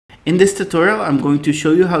In this tutorial, I'm going to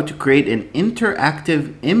show you how to create an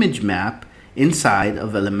interactive image map inside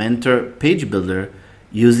of Elementor Page Builder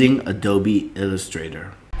using Adobe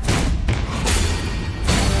Illustrator.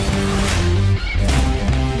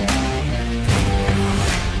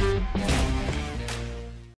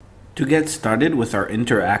 To get started with our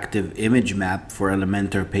interactive image map for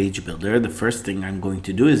Elementor Page Builder, the first thing I'm going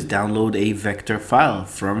to do is download a vector file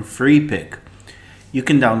from FreePic. You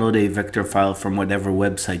can download a vector file from whatever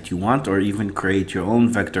website you want, or even create your own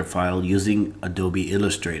vector file using Adobe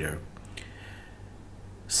Illustrator.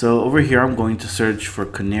 So over here, I'm going to search for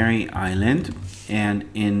Canary Island, and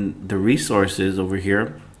in the resources over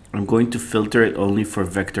here, I'm going to filter it only for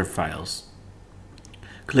vector files.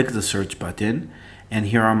 Click the search button, and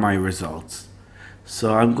here are my results.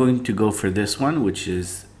 So I'm going to go for this one, which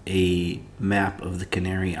is a map of the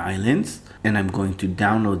Canary Islands, and I'm going to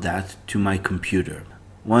download that to my computer.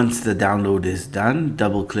 Once the download is done,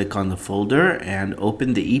 double click on the folder and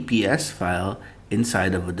open the EPS file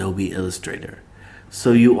inside of Adobe Illustrator.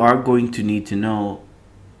 So you are going to need to know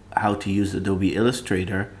how to use Adobe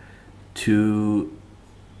Illustrator to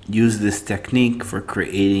use this technique for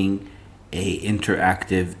creating an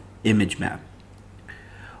interactive image map.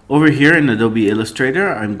 Over here in Adobe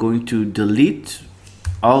Illustrator, I'm going to delete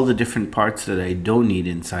all the different parts that I don't need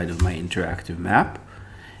inside of my interactive map,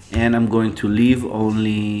 and I'm going to leave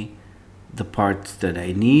only the parts that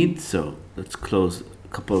I need. So let's close a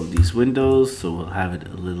couple of these windows so we'll have it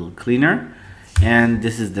a little cleaner. And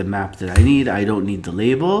this is the map that I need. I don't need the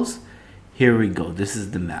labels. Here we go. This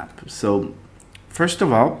is the map. So first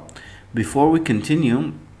of all, before we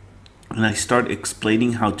continue and I start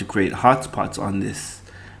explaining how to create hotspots on this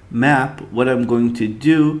map, what I'm going to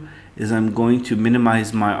do is I'm going to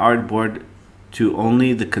minimize my artboard to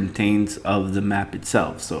only the contents of the map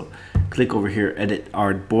itself. So click over here, edit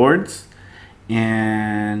artboards,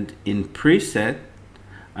 and in preset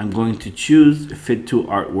I'm going to choose fit to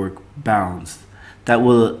artwork bounds. That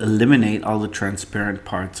will eliminate all the transparent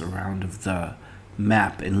parts around of the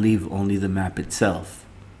map and leave only the map itself.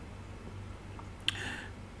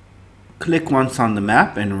 Click once on the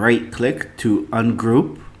map and right click to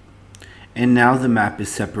ungroup. And now the map is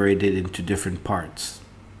separated into different parts.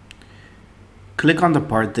 Click on the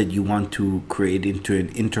part that you want to create into an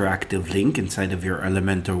interactive link inside of your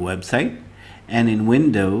Elementor website, and in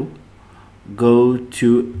Window, go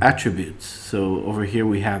to Attributes. So over here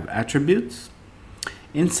we have Attributes.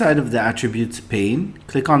 Inside of the Attributes pane,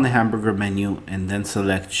 click on the hamburger menu and then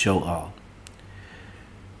select Show All.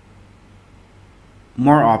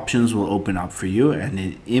 More options will open up for you, and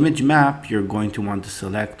in image map you're going to want to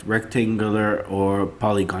select rectangular or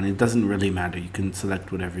polygon. It doesn't really matter, you can select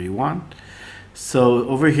whatever you want. So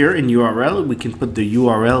over here in URL we can put the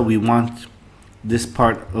URL we want this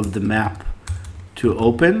part of the map to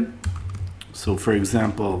open. So for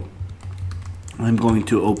example, I'm going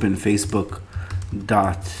to open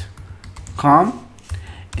facebook.com,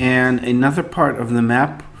 and another part of the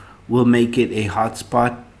map will make it a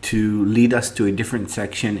hotspot to lead us to a different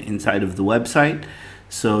section inside of the website.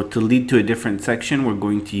 So to lead to a different section, we're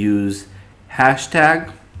going to use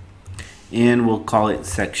hashtag, and we'll call it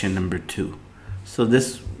section number 2. So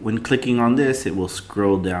this, when clicking on this, it will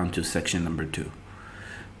scroll down to section number 2.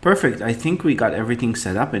 Perfect. I think we got everything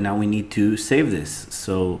set up, and now we need to save this.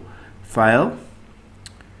 So File,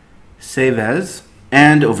 Save As,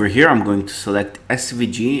 and over here I'm going to select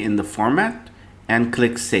SVG in the format and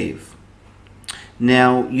click Save.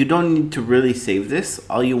 Now, you don't need to really save this.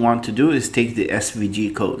 All you want to do is take the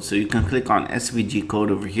SVG code. So you can click on SVG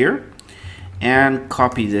code over here and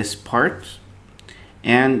copy this part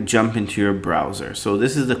and jump into your browser. So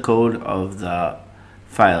this is the code of the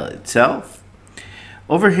file itself.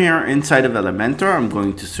 Over here inside of Elementor, I'm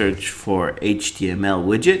going to search for HTML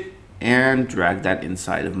widget and drag that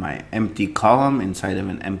inside of my empty column, inside of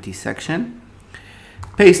an empty section.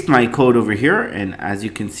 Paste my code over here, and as you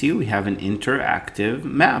can see, we have an interactive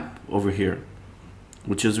map over here,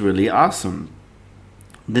 which is really awesome.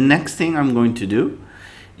 The next thing I'm going to do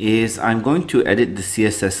is I'm going to edit the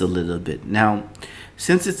CSS a little bit. Now,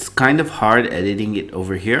 since it's kind of hard editing it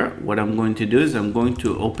over here, what I'm going to do is I'm going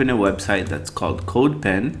to open a website that's called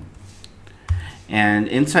CodePen. And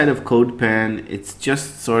inside of CodePen, it's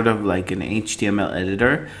just sort of like an HTML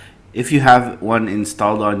editor. If you have one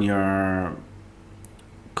installed on your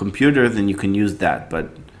computer, then you can use that, but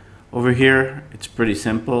over here it's pretty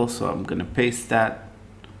simple. So I'm going to paste that,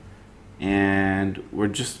 and we're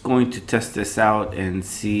just going to test this out and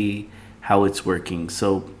see how it's working.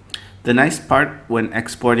 So The nice part when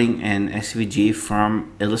exporting an SVG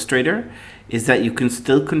from Illustrator is that you can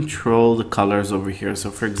still control the colors over here. So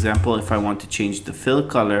for example, if I want to change the fill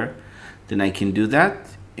color, then I can do that.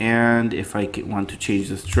 And if I want to change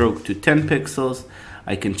the stroke to 10 pixels,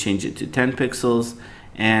 I can change it to 10 pixels.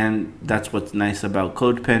 And that's what's nice about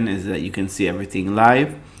CodePen, is that you can see everything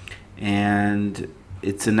live, and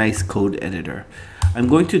it's a nice code editor. I'm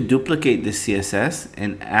going to duplicate the CSS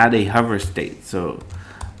and add a hover state. So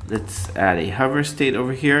let's add a hover state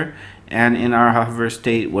over here. And in our hover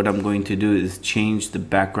state, what I'm going to do is change the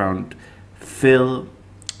background fill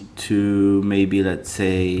to maybe, let's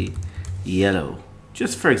say, yellow.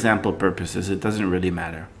 Just for example purposes, it doesn't really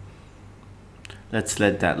matter. Let's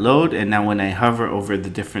let that load. And now when I hover over the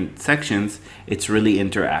different sections, it's really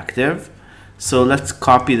interactive. So let's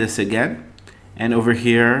copy this again. And over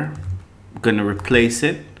here, I'm going to replace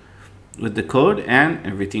it with the code, and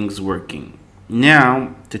everything's working.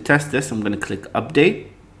 Now to test this, I'm going to click update,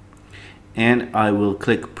 and I will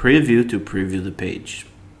click preview to preview the page.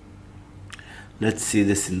 Let's see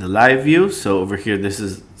this in the live view. So over here, this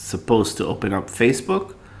is supposed to open up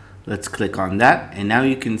Facebook. Let's click on that. And now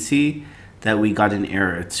you can see that we got an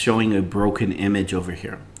error. It's showing a broken image over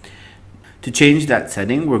here. To change that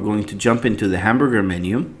setting, we're going to jump into the hamburger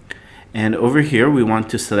menu. And over here, we want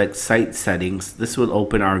to select site settings. This will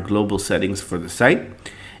open our global settings for the site.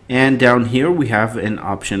 And down here, we have an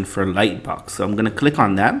option for lightbox. So I'm going to click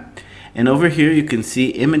on that. And over here, you can see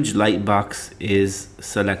image lightbox is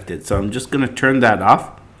selected. So I'm just going to turn that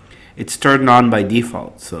off. It's turned on by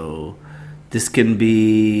default. So this can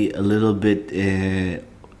be a little bit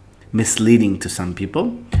misleading to some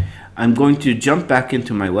people. I'm going to jump back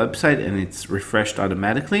into my website, and it's refreshed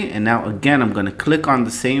automatically. And now again, I'm going to click on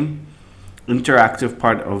the same interactive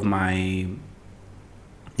part of my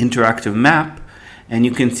interactive map, and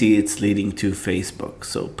you can see it's leading to Facebook.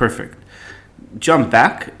 So perfect. Jump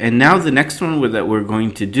back, and now the next one that we're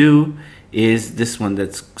going to do is this one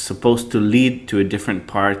that's supposed to lead to a different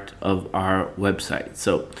part of our website.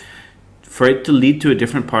 So for it to lead to a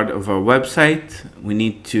different part of our website, we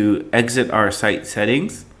need to exit our site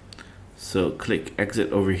settings. So click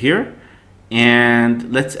exit over here,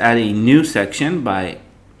 and let's add a new section by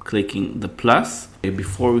clicking the plus. Okay,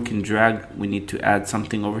 before we can drag, we need to add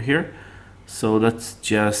something over here. So let's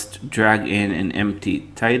just drag in an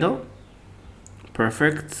empty title.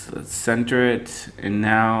 Perfect. Let's center it, and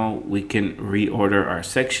now we can reorder our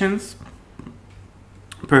sections.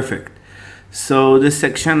 Perfect. So this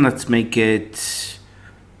section, let's make it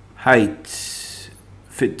height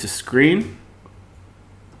fit to screen,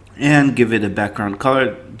 and give it a background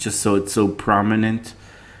color just so it's so prominent,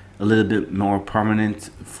 a little bit more prominent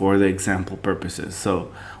for the example purposes.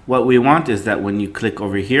 So what we want is that when you click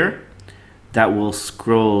over here, that will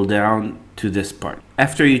scroll down to this part.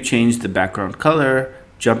 After you change the background color,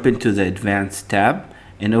 jump into the advanced tab,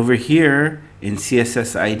 and over here in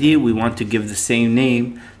CSS ID, we want to give the same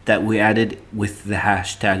name that we added with the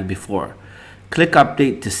hashtag before. Click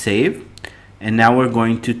update to save, and now we're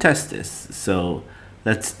going to test this. So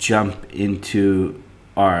let's jump into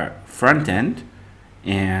our front end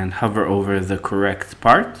and hover over the correct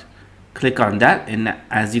part. Click on that, and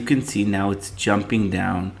as you can see, now it's jumping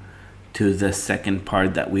down to the second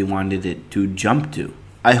part that we wanted it to jump to.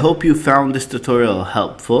 I hope you found this tutorial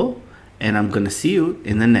helpful, and I'm going to see you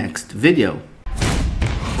in the next video.